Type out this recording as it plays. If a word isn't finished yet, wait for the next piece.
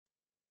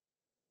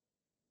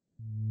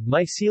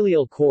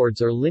Mycelial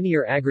cords are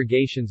linear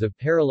aggregations of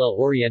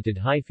parallel-oriented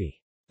hyphae.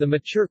 The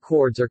mature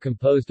cords are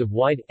composed of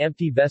wide,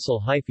 empty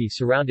vessel hyphae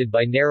surrounded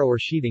by narrower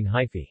sheathing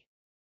hyphae.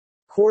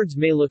 Cords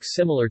may look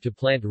similar to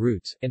plant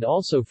roots, and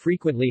also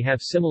frequently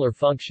have similar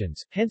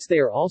functions, hence they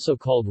are also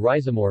called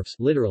rhizomorphs,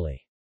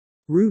 literally,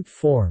 root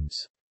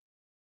forms.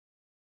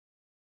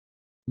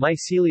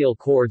 Mycelial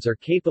cords are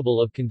capable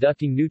of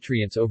conducting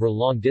nutrients over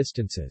long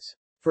distances.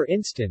 For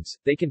instance,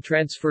 they can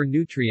transfer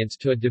nutrients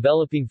to a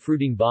developing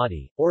fruiting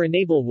body, or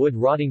enable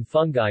wood-rotting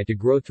fungi to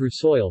grow through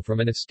soil from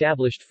an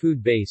established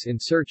food base in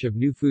search of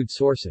new food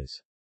sources.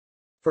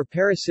 For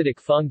parasitic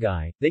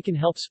fungi, they can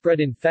help spread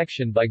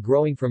infection by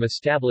growing from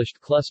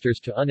established clusters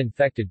to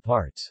uninfected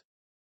parts.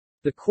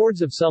 The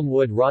cords of some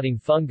wood-rotting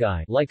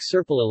fungi, like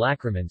Serpula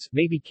lacrymans,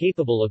 may be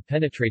capable of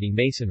penetrating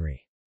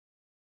masonry.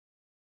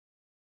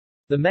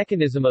 The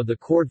mechanism of the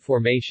cord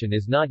formation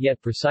is not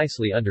yet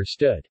precisely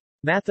understood.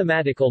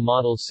 Mathematical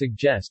models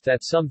suggest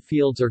that some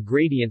fields or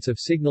gradients of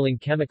signaling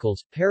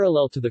chemicals,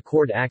 parallel to the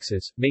cord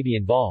axis, may be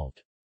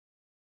involved.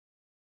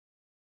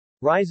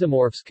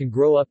 Rhizomorphs can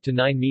grow up to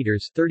 9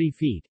 meters 30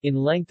 feet in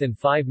length and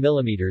 5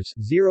 millimeters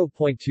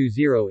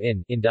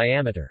 0.20 in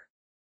diameter.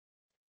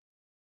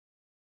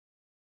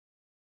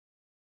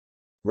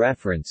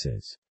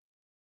 References